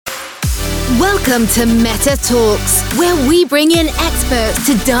Welcome to Meta Talks, where we bring in experts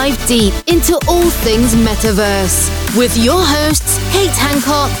to dive deep into all things metaverse, with your hosts, Kate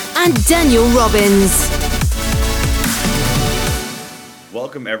Hancock and Daniel Robbins.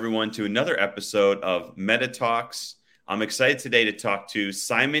 Welcome, everyone, to another episode of Meta Talks. I'm excited today to talk to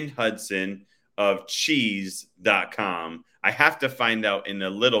Simon Hudson of cheese.com. I have to find out in a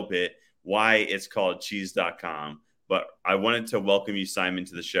little bit why it's called cheese.com. But I wanted to welcome you, Simon,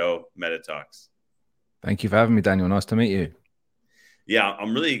 to the show, Meta Talks. Thank you for having me, Daniel. Nice to meet you. Yeah,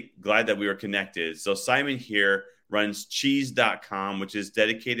 I'm really glad that we were connected. So Simon here runs cheese.com, which is a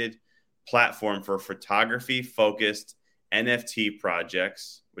dedicated platform for photography-focused NFT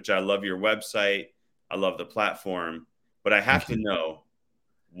projects, which I love your website. I love the platform. But I have to know,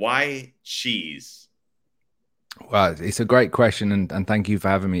 why cheese? Well, it's a great question, and thank you for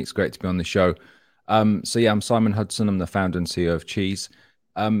having me. It's great to be on the show. I'm Simon Hudson. I'm the founder and CEO of Cheese.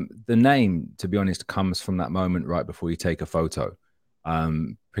 The name, to be honest, comes from that moment right before you take a photo.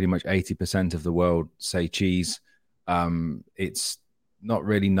 Pretty much 80% of the world say cheese. It's not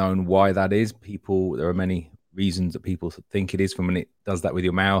really known why that is. There are many reasons that people think it is, from when it does that with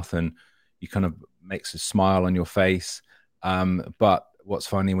your mouth and you kind of makes a smile on your face. But what's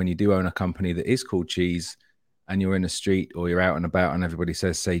funny, when you do own a company that is called Cheese and you're in a street or you're out and about and everybody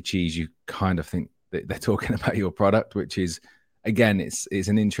says, say cheese, you kind of think that they're talking about your product, which is, again, it's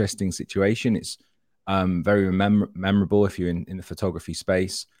an interesting situation. It's very memorable if you're in the photography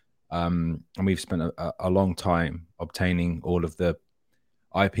space. And we've spent a long time obtaining all of the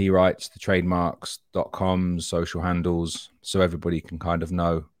IP rights, the trademarks, .coms, social handles, so everybody can kind of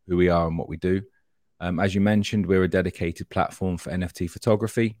know who we are and what we do. As you mentioned, we're a dedicated platform for NFT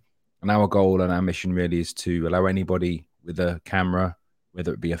photography. And our goal and our mission really is to allow anybody with a camera,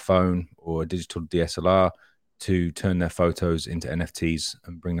 whether it be a phone or a digital DSLR, to turn their photos into NFTs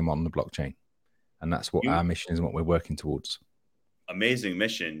and bring them on the blockchain. And that's what our mission is and what we're working towards. Amazing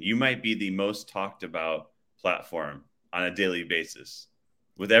mission. You might be the most talked about platform on a daily basis,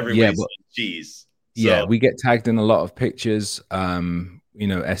 with everybody saying cheese. So. Yeah, we get tagged in a lot of pictures.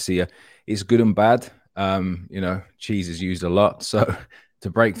 SEO, it's good and bad. Cheese is used a lot. So to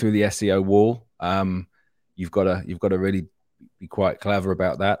break through the SEO wall, you've got to really be quite clever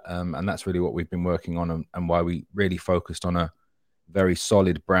about that. And that's really what we've been working on, and why we really focused on a very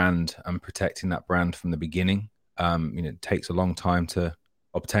solid brand and protecting that brand from the beginning. It takes a long time to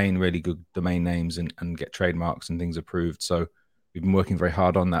obtain really good domain names and get trademarks and things approved. So we've been working very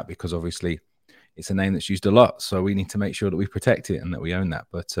hard on that, because obviously it's a name that's used a lot. So we need to make sure that we protect it and that we own that.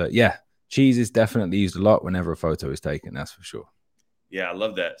 But cheese is definitely used a lot whenever a photo is taken. That's for sure. Yeah, I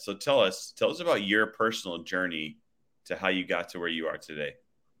love that. So tell us about your personal journey to how you got to where you are today.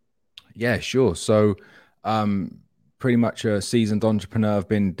 Yeah, sure. So pretty much a seasoned entrepreneur. I've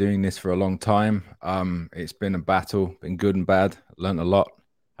been doing this for a long time. It's been a battle, been good and bad. Learned a lot,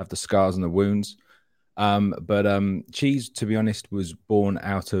 have the scars and the wounds. But Cheese, to be honest, was born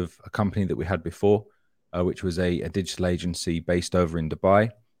out of a company that we had before, which was a digital agency based over in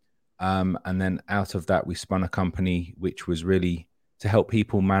Dubai. And then out of that, we spun a company which was really to help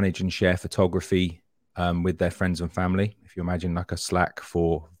people manage and share photography with their friends and family. If you imagine like a Slack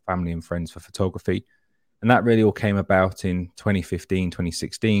for family and friends for photography. And that really all came about in 2015,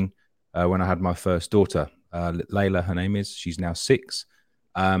 2016, when I had my first daughter, Layla, her name is. She's now 6.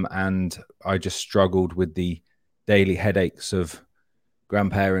 And I just struggled with the daily headaches of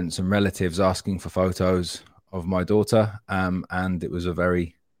grandparents and relatives asking for photos of my daughter. And it was a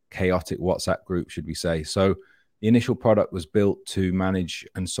very chaotic WhatsApp group, should we say. So the initial product was built to manage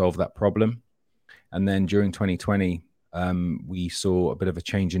and solve that problem. And then during 2020, we saw a bit of a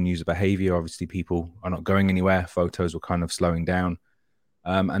change in user behavior. Obviously, people are not going anywhere. Photos were kind of slowing down.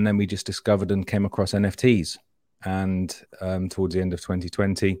 And then we just discovered and came across NFTs. And towards the end of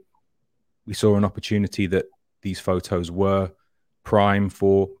 2020, we saw an opportunity that these photos were prime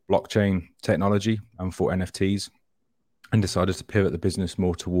for blockchain technology and for NFTs, and decided to pivot the business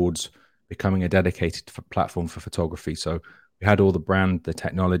more towards becoming a dedicated platform for photography. So we had all the brand, the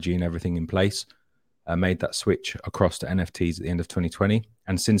technology and everything in place, made that switch across to NFTs at the end of 2020.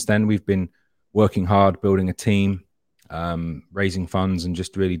 And since then, we've been working hard, building a team, raising funds, and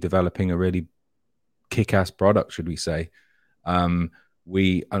just really developing a really kick-ass product, should we say. I'm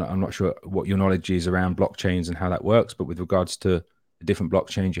not sure what your knowledge is around blockchains and how that works, but with regards to the different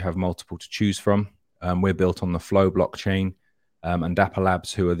blockchains, you have multiple to choose from. We're built on the Flow blockchain, and Dapper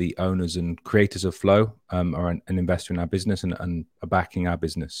Labs, who are the owners and creators of Flow, are an investor in our business and are backing our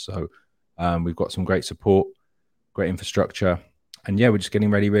business. So we've got some great support, great infrastructure, and we're just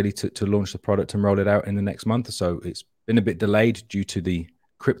getting ready to launch the product and roll it out in the next month or so. It's been a bit delayed due to the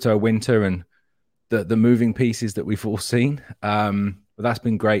crypto winter and the moving pieces that we've all seen. But that's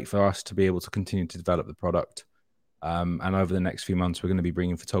been great for us to be able to continue to develop the product. And over the next few months, we're going to be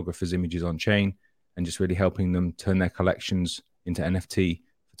bringing photographers' images on chain and just really helping them turn their collections into NFT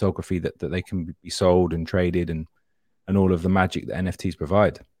photography that they can be sold and traded, and all of the magic that NFTs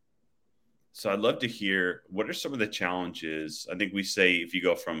provide. So I'd love to hear, what are some of the challenges? I think we say if you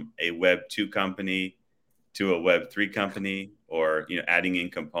go from a Web 2 company to a Web 3 company, or adding in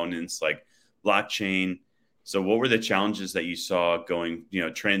components like blockchain. So what were the challenges that you saw going,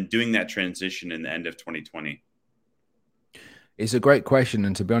 doing that transition in the end of 2020? It's a great question,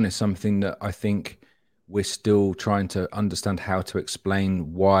 and to be honest, something that I think we're still trying to understand how to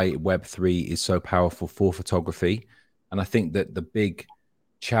explain why Web3 is so powerful for photography. And I think that the big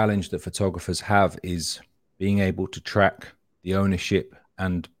challenge that photographers have is being able to track the ownership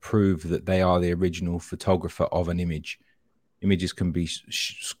and prove that they are the original photographer of an image. Images can be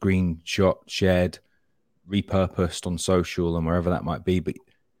screenshot, shared, repurposed on social and wherever that might be, but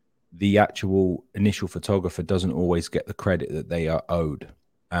the actual initial photographer doesn't always get the credit that they are owed.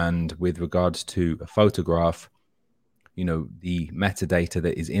 And with regards to a photograph, the metadata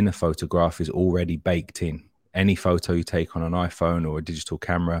that is in a photograph is already baked in. Any photo you take on an iPhone or a digital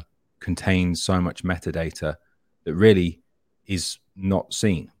camera contains so much metadata that really is not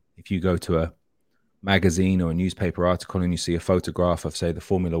seen. If you go to a magazine or a newspaper article and you see a photograph of, say, the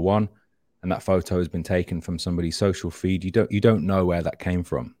Formula One, and that photo has been taken from somebody's social feed, you don't know where that came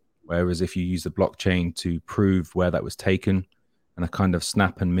from. Whereas if you use the blockchain to prove where that was taken, and a kind of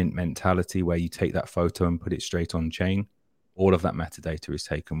snap and mint mentality where you take that photo and put it straight on chain, all of that metadata is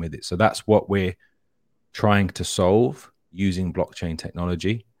taken with it. So that's what we're trying to solve using blockchain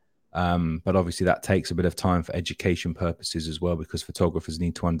technology. But obviously that takes a bit of time for education purposes as well, because photographers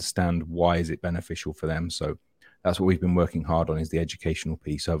need to understand why is it beneficial for them. So that's what we've been working hard on, is the educational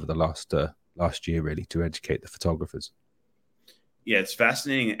piece over the last year, really, to educate the photographers. Yeah, it's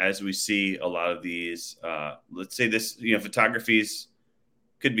fascinating as we see a lot of these, let's say this, photographies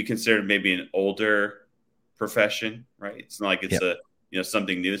could be considered maybe an older profession, right? It's not like it's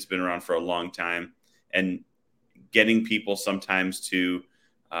something new. It's been around for a long time, and getting people sometimes to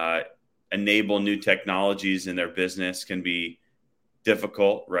enable new technologies in their business can be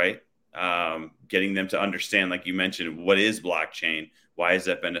difficult, right? Getting them to understand, like you mentioned, what is blockchain? Why is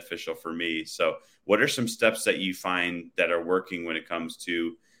that beneficial for me? So what are some steps that you find that are working when it comes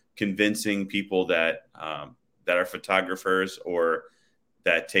to convincing people that are photographers or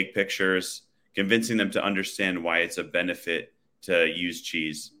that take pictures, convincing them to understand why it's a benefit to use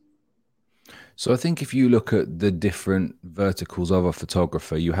cheese? So I think if you look at the different verticals of a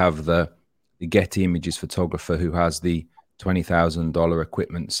photographer, you have the Getty Images photographer who has the $20,000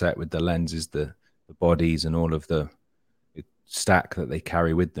 equipment set with the lenses, the bodies, and all of the stack that they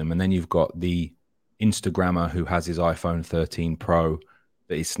carry with them. And then you've got the Instagrammer who has his iPhone 13 Pro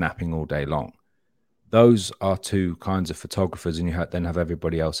that is snapping all day long. Those are two kinds of photographers, and you then have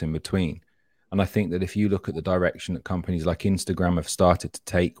everybody else in between. And I think that if you look at the direction that companies like Instagram have started to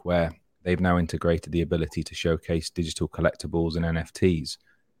take, where they've now integrated the ability to showcase digital collectibles and NFTs,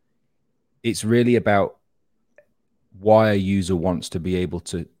 it's really about why a user wants to be able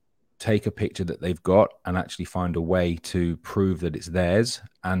to take a picture that they've got and actually find a way to prove that it's theirs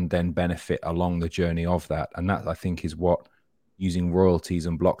and then benefit along the journey of that. And that, I think, is what using royalties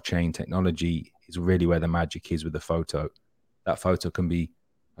and blockchain technology is really where the magic is with the photo. That photo can be,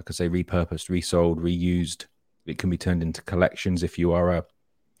 like I say, repurposed, resold, reused. It can be turned into collections. If you are a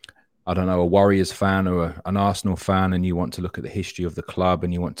Warriors fan or an Arsenal fan, and you want to look at the history of the club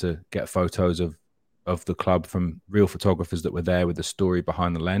and you want to get photos of the club from real photographers that were there with the story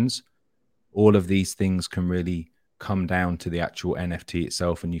behind the lens, all of these things can really come down to the actual NFT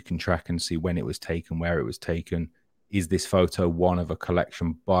itself, and you can track and see when it was taken, where it was taken. Is this photo one of a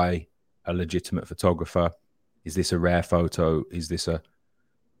collection by a legitimate photographer? Is this a rare photo? Is this a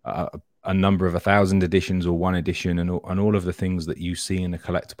number of 1,000 editions or one edition, and all of the things that you see in a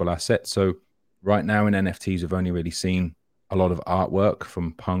collectible asset? So right now in NFTs, we've only really seen a lot of artwork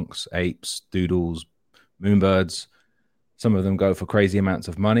from punks, apes, doodles, moonbirds. Some of them go for crazy amounts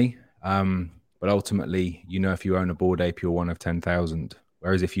of money. But ultimately, if you own a Bored Ape, you're one of 10,000.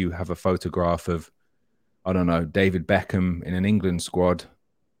 Whereas if you have a photograph of, I don't know, David Beckham in an England squad,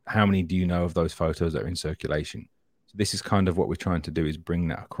 how many do you know of those photos that are in circulation? So this is kind of what we're trying to do, is bring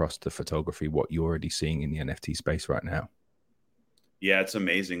that across to photography, what you're already seeing in the NFT space right now. Yeah, it's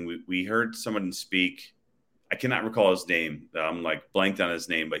amazing. We heard someone speak. I cannot recall his name. I'm blanked on his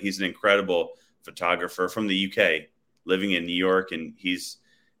name, but he's an incredible photographer from the UK living in New York. And he's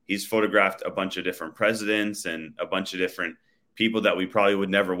photographed a bunch of different presidents and a bunch of different people that we probably would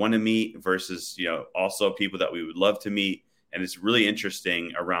never want to meet versus, also people that we would love to meet. And it's really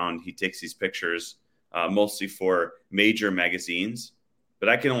interesting around, he takes these pictures mostly for major magazines, but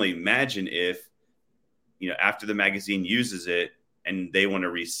I can only imagine if, after the magazine uses it and they want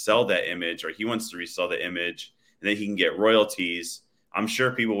to resell that image, or he wants to resell the image, and then he can get royalties. I'm sure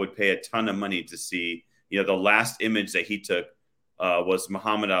people would pay a ton of money to see, the last image that he took was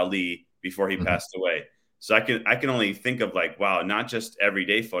Muhammad Ali before he passed away. So I can only think of like, wow, not just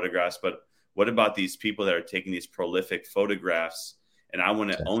everyday photographs, but what about these people that are taking these prolific photographs, and I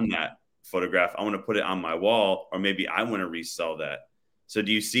want to own that photograph. I want to put it on my wall, or maybe I want to resell that. So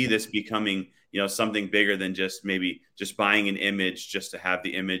do you see this becoming, something bigger than just maybe just buying an image just to have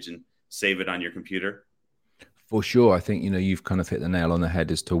the image and save it on your computer? For sure. I think, you've kind of hit the nail on the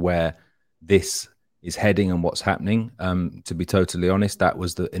head as to where this is heading and what's happening. To be totally honest, that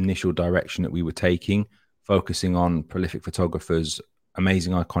was the initial direction that we were taking, focusing on prolific photographers,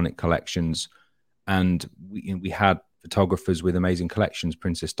 amazing iconic collections. And we had photographers with amazing collections.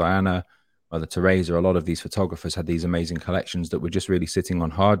 Princess Diana, Mother Teresa, a lot of these photographers had these amazing collections that were just really sitting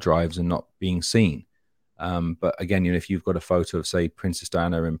on hard drives and not being seen. But again, if you've got a photo of, say, Princess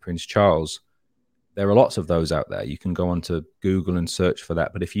Diana and Prince Charles, there are lots of those out there. You can go onto Google and search for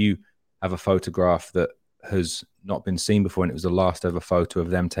that. But if you have a photograph that has not been seen before, and it was the last ever photo of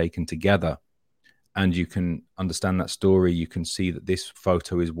them taken together, and you can understand that story, you can see that this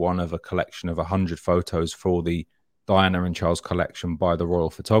photo is one of a collection of 100 photos for the Diana and Charles collection by the royal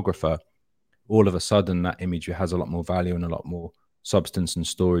photographer. All of a sudden, that image has a lot more value and a lot more substance and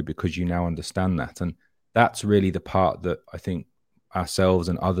story, because you now understand that. And that's really the part that I think ourselves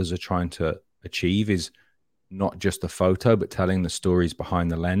and others are trying to achieve, is not just the photo, but telling the stories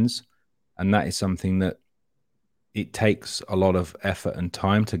behind the lens. And that is something that it takes a lot of effort and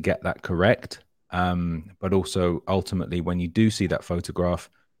time to get that correct. But also, ultimately, when you do see that photograph,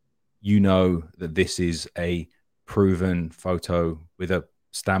 that this is a proven photo with a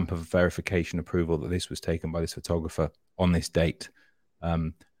stamp of verification approval that this was taken by this photographer on this date.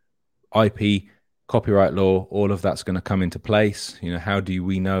 IP, copyright law, all of that's going to come into place. How do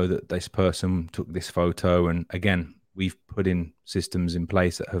we know that this person took this photo? And again, we've put in systems in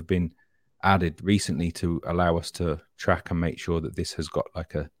place that have been added recently to allow us to track and make sure that this has got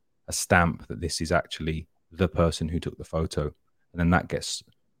like a stamp that this is actually the person who took the photo. And then that gets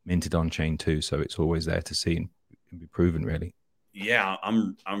minted on chain too. So it's always there to see and be proven, really. Yeah,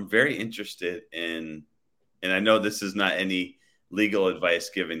 I'm very interested in, and I know this is not any legal advice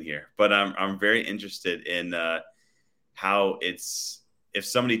given here, but I'm very interested in how it's, if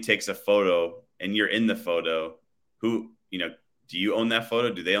somebody takes a photo and you're in the photo, who, do you own that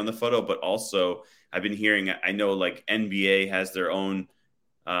photo? Do they own the photo? But also, I've been hearing, I know like NBA has their own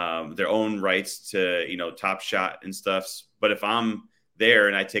rights to, Top Shot and stuff. But if I'm there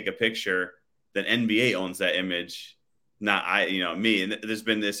and I take a picture, then NBA owns that image, not me. And there's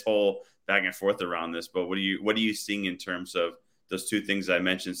been this whole back and forth around this. But what are you seeing in terms of those two things I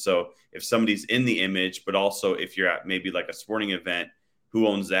mentioned? So if somebody's in the image, but also if you're at maybe like a sporting event, who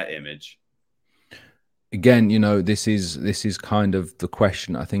owns that image? Again, this is kind of the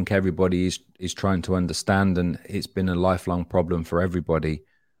question I think everybody is trying to understand, and it's been a lifelong problem for everybody.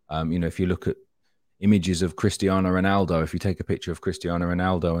 If you look at images of Cristiano Ronaldo, if you take a picture of Cristiano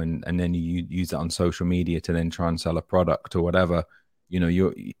Ronaldo and then you use that on social media to then try and sell a product or whatever,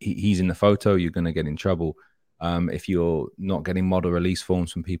 he's in the photo, you're going to get in trouble. If you're not getting model release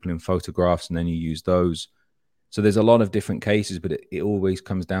forms from people in photographs and then you use those. So there's a lot of different cases, but it always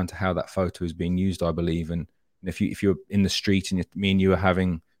comes down to how that photo is being used, I believe. And if you're in the street and me and you are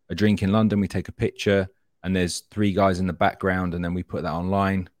having a drink in London, we take a picture and there's 3 guys in the background and then we put that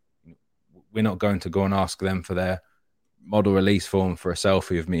online. We're not going to go and ask them for their model release form for a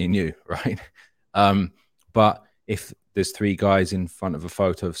selfie of me and you, right? But if there's 3 guys in front of a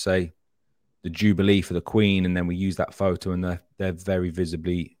photo of, say, the Jubilee for the Queen, and then we use that photo and they're very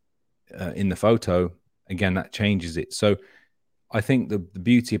visibly in the photo, again, that changes it. So I think the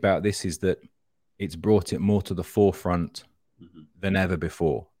beauty about this is that it's brought it more to the forefront than ever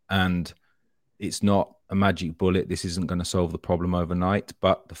before. And it's not a magic bullet. This isn't going to solve the problem overnight.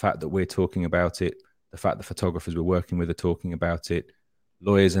 But the fact that we're talking about it, the fact the photographers we're working with are talking about it,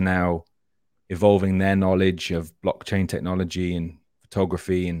 lawyers are now evolving their knowledge of blockchain technology and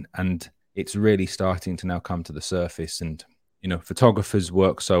photography, and it's really starting to now come to the surface. And, photographers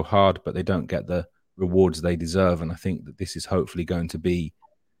work so hard, but they don't get the rewards they deserve. And I think that this is hopefully going to be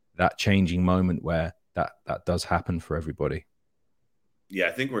that changing moment where that does happen for everybody. Yeah,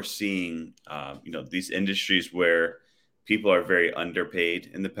 I think we're seeing, these industries where people are very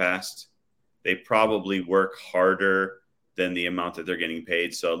underpaid in the past. They probably work harder than the amount that they're getting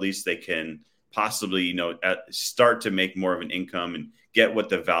paid. So at least they can possibly, start to make more of an income and get what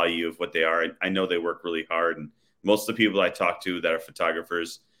the value of what they are. I know they work really hard. And most of the people I talk to that are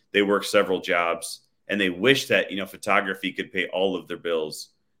photographers, they work several jobs and they wish that, photography could pay all of their bills,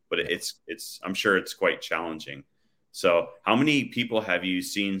 but I'm sure it's quite challenging. So how many people have you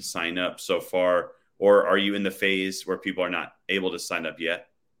seen sign up so far, or are you in the phase where people are not able to sign up yet?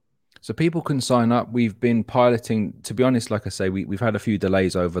 So people can sign up. We've been piloting, to be honest, like I say, we've had a few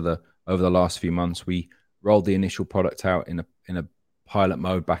delays over the last few months. We rolled the initial product out in a pilot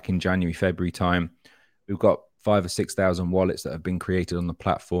mode back in January, February time. We've got 5,000 or 6,000 wallets that have been created on the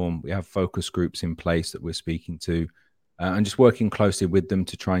platform. We have focus groups in place that we're speaking to, and just working closely with them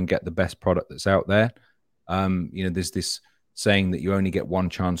to try and get the best product that's out there. There's this saying that you only get one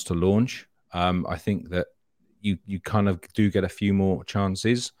chance to launch. I think that you kind of do get a few more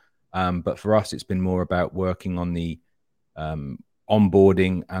chances. But for us, it's been more about working on the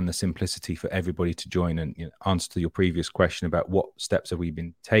onboarding and the simplicity for everybody to join. And answer to your previous question about what steps have we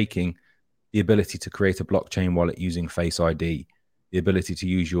been taking, the ability to create a blockchain wallet using Face ID, the ability to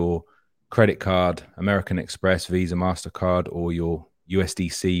use your credit card, American Express, Visa, MasterCard, or your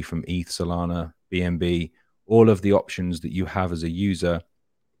USDC from ETH, Solana, BNB, all of the options that you have as a user.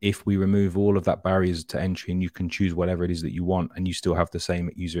 If we remove all of that barriers to entry and you can choose whatever it is that you want and you still have the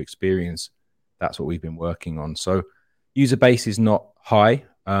same user experience, that's what we've been working on. So user base is not high.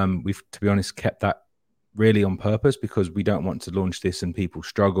 We've, to be honest, kept that really on purpose because we don't want to launch this and people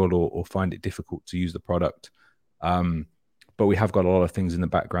struggle or find it difficult to use the product. But we have got a lot of things in the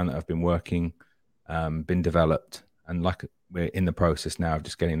background that have been working, been developed. And like we're in the process now of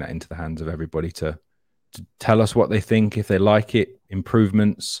just getting that into the hands of everybody to tell us what they think, if they like it,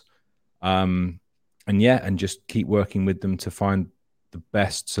 improvements, and just keep working with them to find the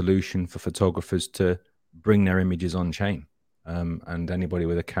best solution for photographers to bring their images on chain. And anybody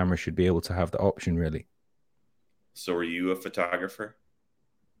with a camera should be able to have the option, really. So are you a photographer?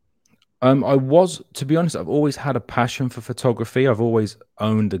 I was, to be honest, I've always had a passion for photography. I've always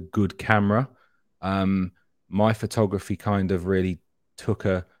owned a good camera. My photography kind of really took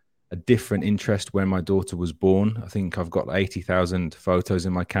a different interest when my daughter was born. I think I've got 80,000 photos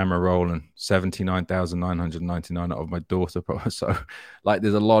in my camera roll and 79,999 out of my daughter. So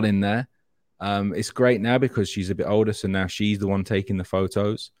there's a lot in there. It's great now because she's a bit older. So now she's the one taking the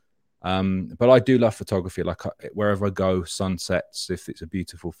photos. But I do love photography. Wherever I go, sunsets, if it's a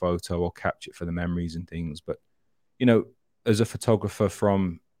beautiful photo, I'll capture it for the memories and things. But, as a photographer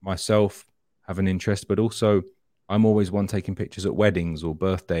from myself, have an interest, but also I'm always one taking pictures at weddings or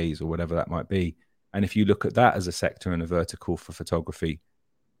birthdays or whatever that might be. And if you look at that as a sector and a vertical for photography,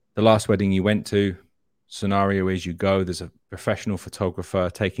 the last wedding you went to, scenario is you go, there's a professional photographer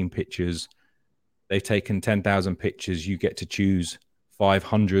taking pictures. They've taken 10,000 pictures. You get to choose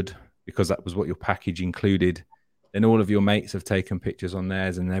 500 because that was what your package included. Then all of your mates have taken pictures on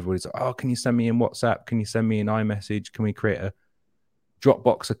theirs and everybody's like, oh, can you send me in WhatsApp? Can you send me an iMessage? Can we create a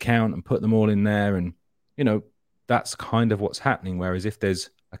Dropbox account and put them all in there? And, that's kind of what's happening. Whereas if there's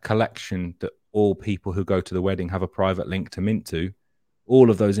a collection that all people who go to the wedding have a private link to mint to, all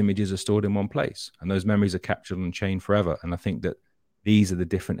of those images are stored in one place and those memories are captured on chain forever. And I think that these are the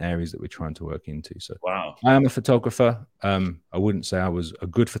different areas that we're trying to work into. So wow. I am a photographer. I wouldn't say I was a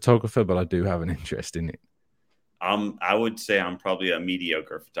good photographer, but I do have an interest in it. I would say I'm probably a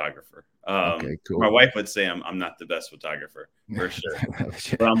mediocre photographer. Okay, cool. My wife would say I'm not the best photographer for sure,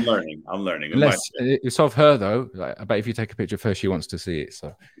 but I'm learning. It's of her though. I bet if you take a picture of her, she wants to see it.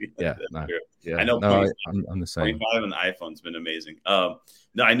 So yeah, I know. I'm the same. 25 on the iPhone's been amazing.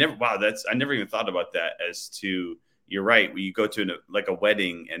 I never even thought about that. As to, you're right. When you go to a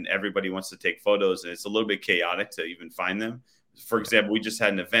wedding and everybody wants to take photos, and it's a little bit chaotic to even find them. For example, we just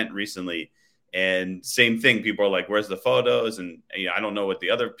had an event recently. And same thing, people are like, where's the photos? And I don't know what the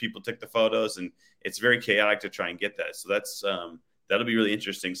other people took the photos. And it's very chaotic to try and get that. So that'll be really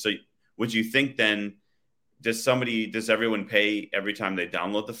interesting. So would you think then, does everyone pay every time they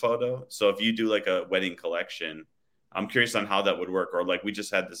download the photo? So if you do like a wedding collection, I'm curious on how that would work. Or like we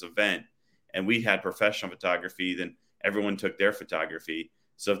just had this event and we had professional photography, then everyone took their photography.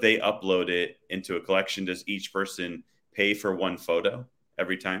 So if they upload it into a collection, does each person pay for one photo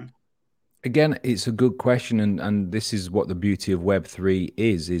every time? Again, it's a good question, and this is what the beauty of Web3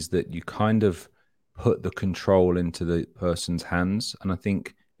 is that you kind of put the control into the person's hands. And I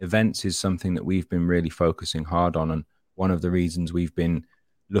think events is something that we've been really focusing hard on. And one of the reasons we've been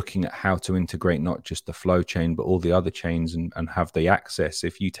looking at how to integrate not just the flow chain, but all the other chains and have the access.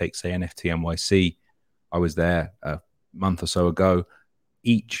 If you take, say, NFT NYC, I was there a month or so ago,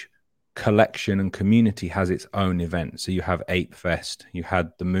 each collection and community has its own event. So you have Ape Fest, you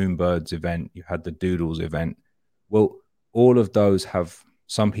had the Moonbirds event, you had the Doodles event. Well, all of those have,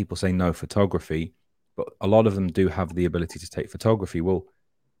 some people say no photography, but a lot of them do have the ability to take photography. Well,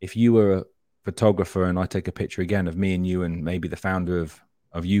 if you were a photographer and I take a picture again of me and you and maybe the founder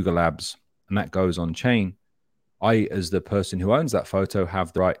of Yuga Labs, and that goes on chain, I, as the person who owns that photo,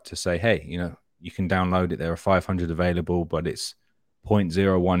 have the right to say, hey, you can download it. There are 500 available, but it's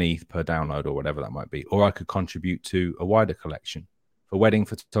 0.01 ETH per download or whatever that might be. Or I could contribute to a wider collection. For wedding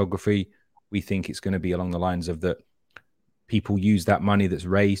photography, we think it's going to be along the lines of that people use that money that's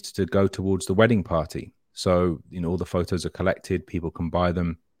raised to go towards the wedding party. So, all the photos are collected, people can buy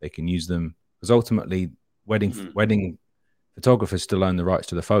them, they can use them. Because ultimately, wedding photographers still own the rights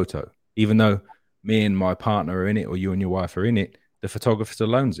to the photo. Even though me and my partner are in it, or you and your wife are in it, the photographer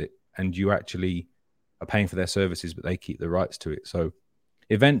still owns it. And you actually are paying for their services, but they keep the rights to it. So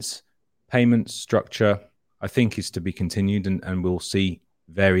events, payments, structure, I think is to be continued, and we'll see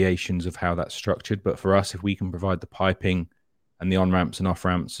variations of how that's structured. But for us, if we can provide the piping and the on-ramps and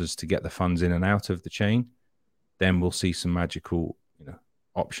off-ramps as to get the funds in and out of the chain, then we'll see some magical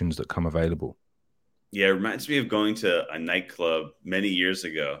options that come available. Yeah, it reminds me of going to a nightclub many years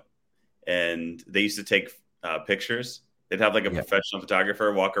ago, and they used to take pictures. They'd have like a professional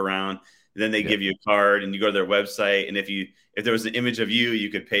photographer walk around, and then they give you a card, and you go to their website, and if there was an image of you, you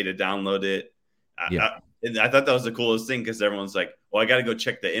could pay to download it. And I thought that was the coolest thing, because everyone's like, well, I got to go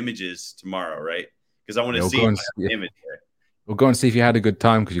check the images tomorrow, right? Because I want to see the image there. We'll go and see if you had a good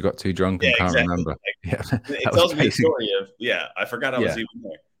time because you got too drunk and can't remember. It tells me a story of, I forgot I was even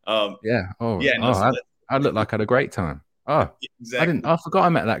there. I looked like I had a great time. Exactly. I forgot I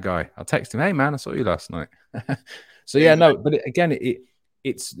met that guy. I'll text him, hey man, I saw you last night. So but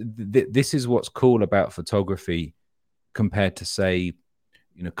this is what's cool about photography compared to, say,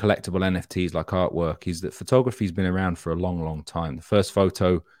 collectible NFTs like artwork, is that photography's been around for a long, long time. The first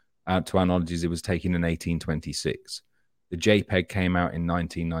photo, to our knowledge, it was taken in 1826. The JPEG came out in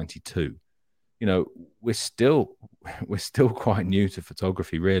 1992. We're still quite new to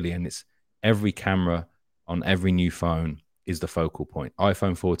photography, really, and it's every camera on every new phone is the focal point.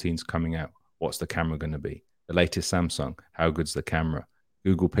 iPhone 14 is coming out. What's the camera going to be? The latest Samsung, how good's the camera?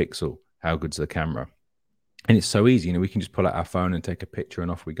 Google Pixel, how good's the camera? And it's so easy. We can just pull out our phone and take a picture and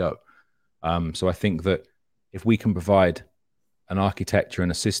off we go. So I think that if we can provide an architecture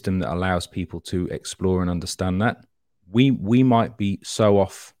and a system that allows people to explore and understand that, we might be so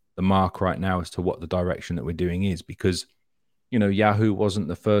off the mark right now as to what the direction that we're doing is, because Yahoo wasn't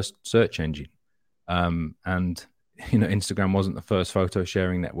the first search engine, and Instagram wasn't the first photo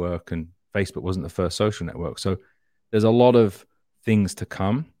sharing network, and Facebook wasn't the first social network. So there's a lot of things to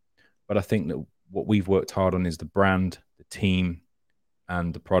come, but I think that what we've worked hard on is the brand, the team,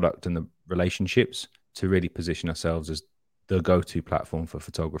 and the product and the relationships to really position ourselves as the go-to platform for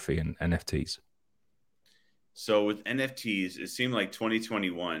photography and NFTs. So with NFTs, it seemed like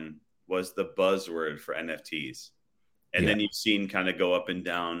 2021 was the buzzword for NFTs. And then you've seen kind of go up and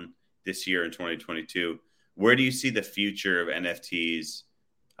down this year in 2022. Where do you see the future of NFTs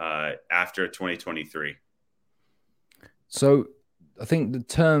after 2023? So I think the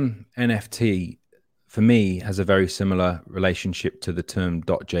term NFT, for me, has a very similar relationship to the term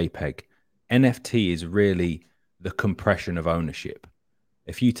 .jpeg. NFT is really the compression of ownership.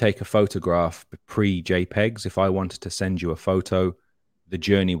 If you take a photograph pre-JPEGs, if I wanted to send you a photo, the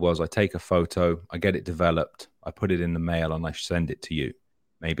journey was I take a photo, I get it developed, I put it in the mail, and I send it to you.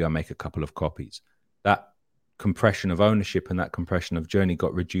 Maybe I make a couple of copies. That compression of ownership and that compression of journey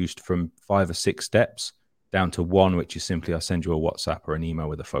got reduced from 5 or 6 steps down to 1, which is simply I send you a WhatsApp or an email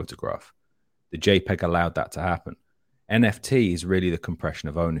with a photograph. The JPEG allowed that to happen. NFT is really the compression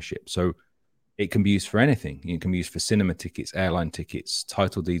of ownership. So it can be used for anything. It can be used for cinema tickets, airline tickets,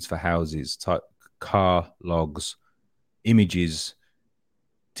 title deeds for houses, car logs, images,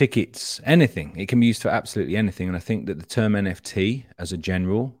 tickets, anything. It can be used for absolutely anything. And I think that the term NFT as a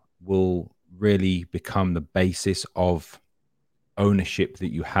general will really become the basis of ownership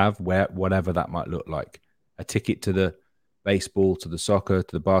that you have, whatever that might look like. A ticket to the baseball, to the soccer,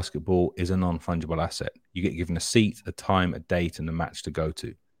 to the basketball is a non-fungible asset. You get given a seat, a time, a date, and a match to go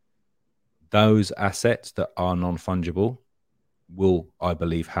to. Those assets that are non-fungible will, I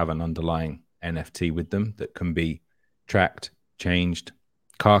believe, have an underlying NFT with them that can be tracked, changed.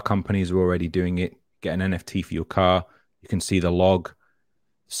 Car companies are already doing it. Get an NFT for your car. You can see the log,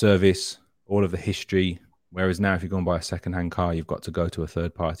 service, all of the history. Whereas now, if you're going to buy a second-hand car, you've got to go to a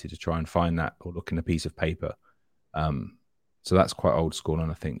third party to try and find that or look in a piece of paper. So that's quite old school,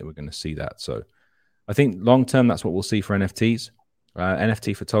 and I think that we're going to see that. So I think long-term, that's what we'll see for NFTs.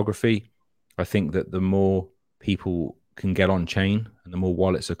 NFT photography, I think that the more people can get on chain and the more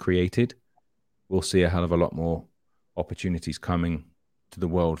wallets are created, we'll see a hell of a lot more opportunities coming to the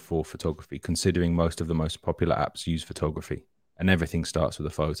world for photography, considering most of the most popular apps use photography, and everything starts with a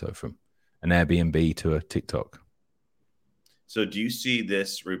photo, from an Airbnb to a TikTok. So do you see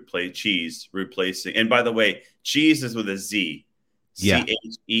this cheese replacing, and by the way, cheese is with a Z, Yeah.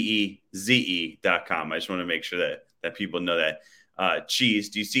 CheezeE.com. I just want to make sure that people know that. Cheese,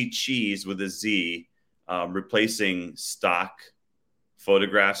 do you see cheese with a Z replacing stock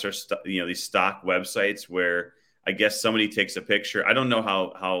photographs or these stock websites where I guess somebody takes a picture? I don't know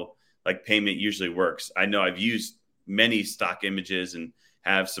how like payment usually works. I know I've used many stock images and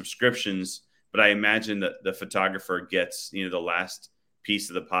have subscriptions, but I imagine that the photographer gets the last piece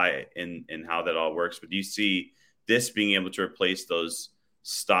of the pie in how that all works. But do you see this being able to replace those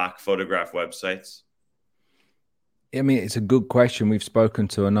stock photograph websites? I mean, it's a good question. We've spoken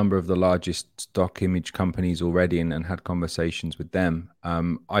to a number of the largest stock image companies already and had conversations with them.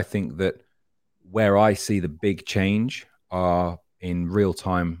 I think that where I see the big change are in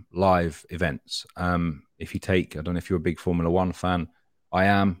real-time live events. If you take, I don't know if you're a big Formula One fan. I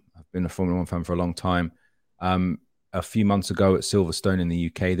am. I've been a Formula One fan for a long time. A few months ago at Silverstone in the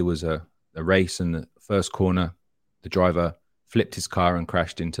UK, there was a race, and the first corner, the driver flipped his car and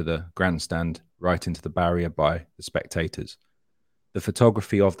crashed into the grandstand, right into the barrier by the spectators. The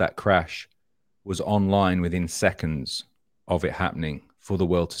photography of that crash was online within seconds of it happening for the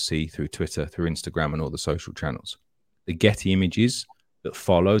world to see through Twitter, through Instagram, and all the social channels. The Getty images that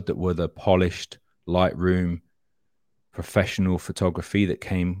followed, that were the polished Lightroom professional photography that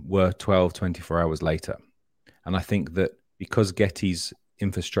came, were 12, 24 hours later. And I think that because Getty's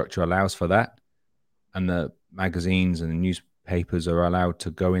infrastructure allows for that, and the magazines and the newspapers are allowed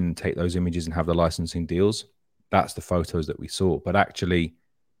to go in and take those images and have the licensing deals, that's the photos that we saw. But actually,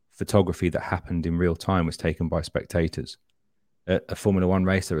 photography that happened in real time was taken by spectators. At a Formula One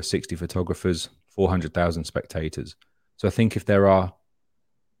race, there are 60 photographers, 400,000 spectators. So I think if there are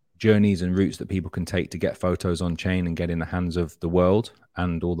journeys and routes that people can take to get photos on chain and get in the hands of the world,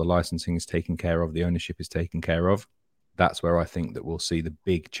 and all the licensing is taken care of, the ownership is taken care of, that's where I think that we'll see the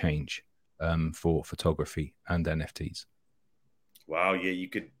big change for photography and NFTs. Wow. Yeah. You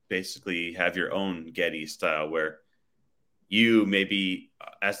could basically have your own Getty style where you maybe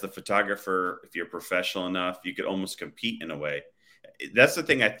as the photographer, if you're professional enough, you could almost compete in a way. That's the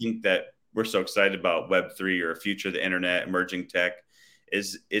thing I think that we're so excited about Web3 or future of the internet, emerging tech,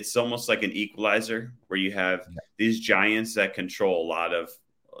 is it's almost like an equalizer where you have these giants that control a lot of,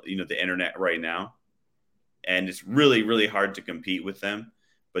 the internet right now. And it's really, really hard to compete with them.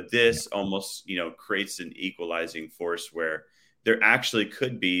 But this almost, creates an equalizing force where there actually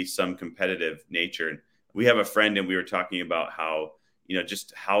could be some competitive nature. And we have a friend, and we were talking about how,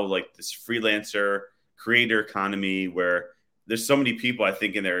 just how like this freelancer creator economy where there's so many people, I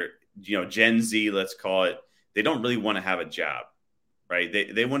think in their, Gen Z, let's call it, they don't really want to have a job, right?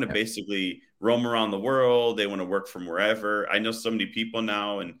 They want to basically roam around the world. They want to work from wherever. I know so many people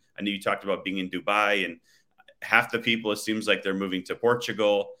now, and I know you talked about being in Dubai, and half the people, it seems like they're moving to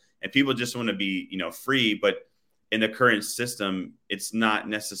Portugal, and people just want to be, free. But in the current system, it's not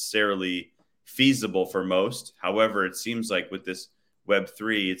necessarily feasible for most. However, it seems like with this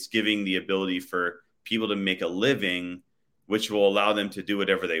Web3, it's giving the ability for people to make a living, which will allow them to do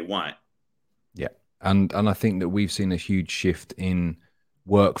whatever they want. Yeah. And I think that we've seen a huge shift in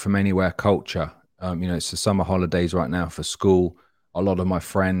work from anywhere culture. It's the summer holidays right now for school. A lot of my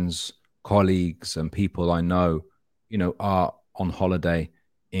friends, colleagues, and people I know, are on holiday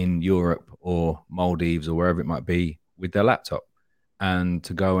in Europe or Maldives or wherever it might be with their laptop. And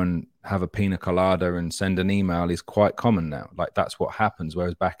to go and have a pina colada and send an email is quite common now. Like, that's what happens.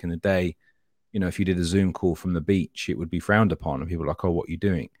 Whereas back in the day, if you did a Zoom call from the beach, it would be frowned upon, and people are like, "Oh, what are you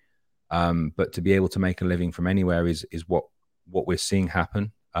doing?" But to be able to make a living from anywhere is what we're seeing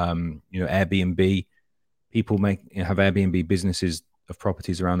happen. Airbnb, people have Airbnb businesses of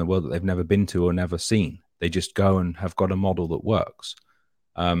properties around the world that they've never been to or never seen. They just go and have got a model that works.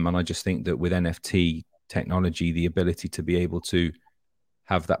 And I just think that with NFT technology, the ability to be able to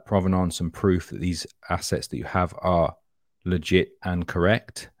have that provenance and proof that these assets that you have are legit and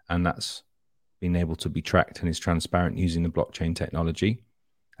correct, and that's being able to be tracked and is transparent using the blockchain technology.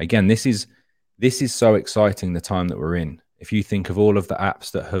 Again, this is so exciting, the time that we're in. If you think of all of the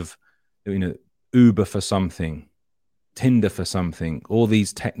apps that have, Uber for something, Tinder for something, all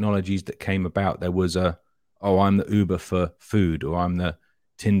these technologies that came about, there was I'm the Uber for food, or I'm the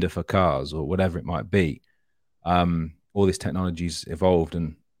Tinder for cars, or whatever it might be. All these technologies evolved,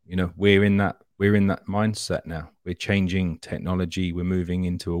 and we're in we're in that mindset now. We're changing technology. We're moving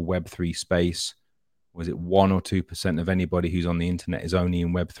into a Web3 space. Was it 1 or 2% of anybody who's on the internet is only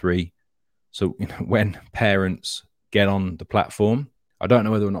in Web3? So when parents get on the platform, I don't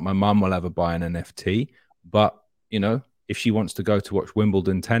know whether or not my mum will ever buy an NFT, but if she wants to go to watch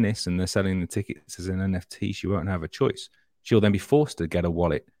Wimbledon tennis and they're selling the tickets as an NFT, she won't have a choice. She'll then be forced to get a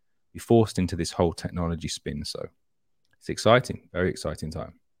wallet, be forced into this whole technology spin. So it's exciting, very exciting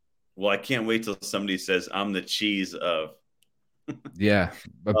time. Well, I can't wait till somebody says I'm the cheese of. Yeah,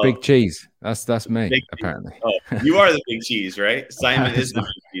 but big cheese. That's me, apparently. Oh, you are the big cheese, right? Simon is the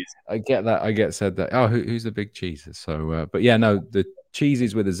big cheese. I get that. I get said that. Oh, who's the big cheese? So, but yeah, no, the cheese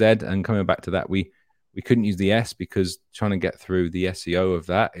is with a Z. And coming back to that, we couldn't use the S because trying to get through the SEO of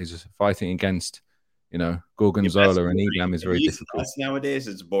that is fighting against, Gorgonzola and Elam is very difficult. Nowadays,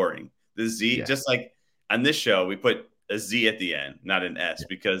 it's boring. The Z, just like on this show, we put a Z at the end, not an S,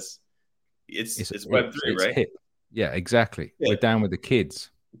 because it's Web3, right? Hip. Yeah, exactly. Yeah. We're down with the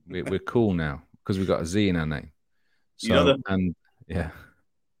kids. We're cool now because we've got a Z in our name. So,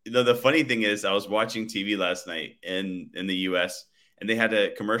 the funny thing is, I was watching TV last night in the US, and they had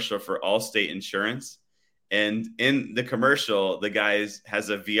a commercial for Allstate Insurance. And in the commercial, the guy has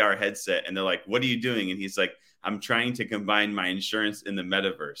a VR headset, and they're like, "What are you doing?" And he's like, "I'm trying to combine my insurance in the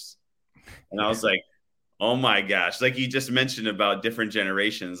metaverse." And I was like, "Oh my gosh!" Like you just mentioned about different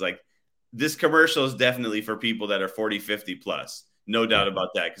generations, like. This commercial is definitely for people that are 40, 50 plus. No doubt about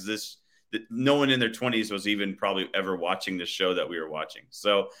that. Because no one in their 20s was even probably ever watching the show that we were watching.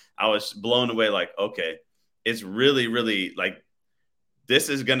 So I was blown away like, okay, it's really, really like this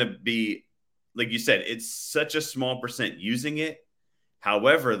is going to be, like you said, it's such a small percent using it.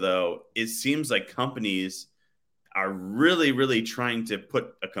 However, though, it seems like companies are really, really trying to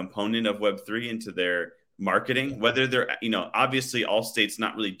put a component of Web3 into their marketing, whether they're, obviously Allstate's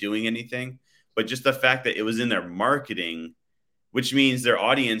not really doing anything, but just the fact that it was in their marketing, which means their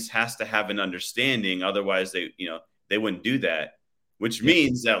audience has to have an understanding. Otherwise they wouldn't do that, which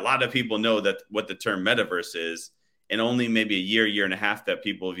means that a lot of people know that what the term metaverse is, and only maybe a year and a half that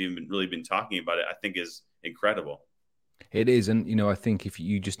people have even really been talking about it, I think is incredible. It is. And, I think if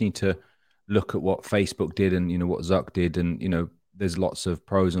you just need to look at what Facebook did and, what Zuck did, and, there's lots of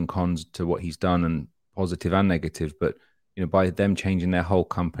pros and cons to what he's done, and positive and negative, but by them changing their whole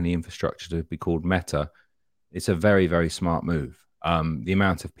company infrastructure to be called Meta, it's a very, very smart move. The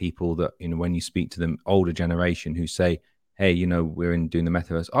amount of people that when you speak to them, older generation, who say, "Hey, we're doing the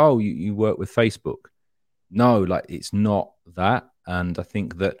metaverse." Oh, you work with Facebook? No, like it's not that. And I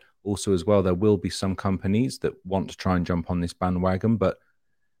think that also as well, there will be some companies that want to try and jump on this bandwagon, but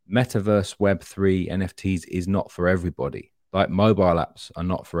metaverse, Web3, NFTs is not for everybody. Like mobile apps are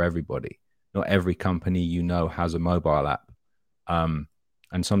not for everybody. Not every company has a mobile app. And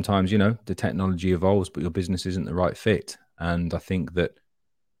sometimes, the technology evolves, but your business isn't the right fit. And I think that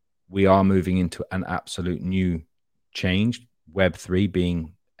we are moving into an absolute new change, Web3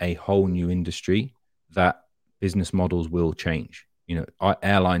 being a whole new industry that business models will change.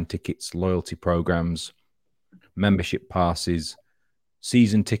 Airline tickets, loyalty programs, membership passes,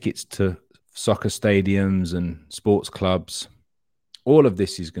 season tickets to soccer stadiums and sports clubs. All of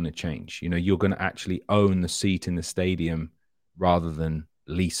this is going to change. You're going to actually own the seat in the stadium rather than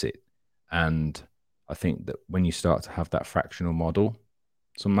lease it. And I think that when you start to have that fractional model,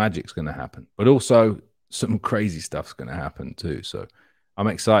 some magic's going to happen, but also some crazy stuff's going to happen too. So I'm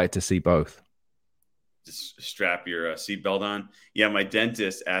excited to see both. Just strap your seatbelt on. Yeah, my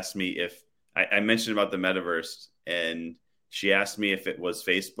dentist asked me if I mentioned about the metaverse, and she asked me if it was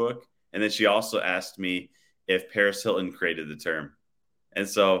Facebook. And then she also asked me if Paris Hilton created the term. And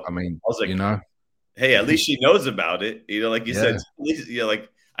so I was like, hey, at least she knows about it. Like you said, at least, like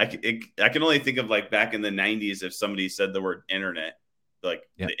I can only think of like back in the 90s, if somebody said the word internet, like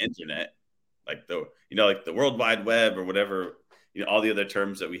the internet, like like the World Wide Web or whatever, all the other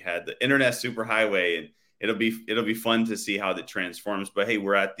terms that we had, the internet superhighway, and it'll be fun to see how that transforms. But hey,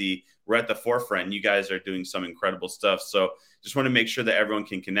 we're at the forefront. You guys are doing some incredible stuff. So just want to make sure that everyone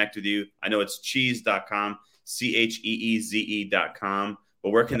can connect with you. I know it's cheese.com. CHEEZE.com. But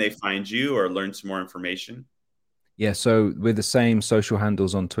where can they find you or learn some more information? Yeah, so we're the same social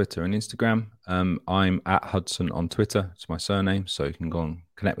handles on Twitter and Instagram. I'm at Hudson on Twitter. It's my surname, so you can go and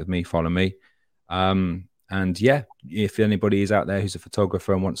connect with me, follow me. And yeah, if anybody is out there who's a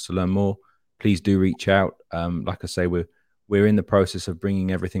photographer and wants to learn more, please do reach out. Like I say, we're in the process of bringing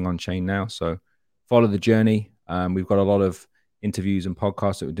everything on chain now, so follow the journey. We've got a lot of interviews and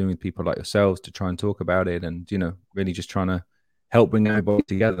podcasts that we're doing with people like yourselves to try and talk about it, and really just trying to help bring everybody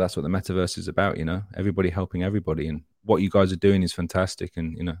together. That's what the metaverse is about, everybody helping everybody, and what you guys are doing is fantastic.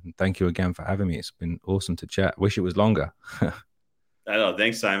 And, thank you again for having me. It's been awesome to chat. Wish it was longer. I know.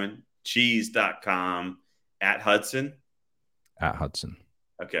 Thanks, Simon. Cheese.com at Hudson. At Hudson.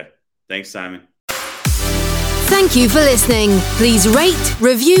 Okay. Thanks, Simon. Thank you for listening. Please rate,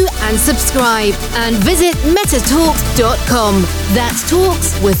 review, and subscribe. And visit metatalks.com. That's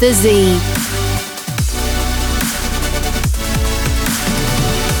talks with a Z.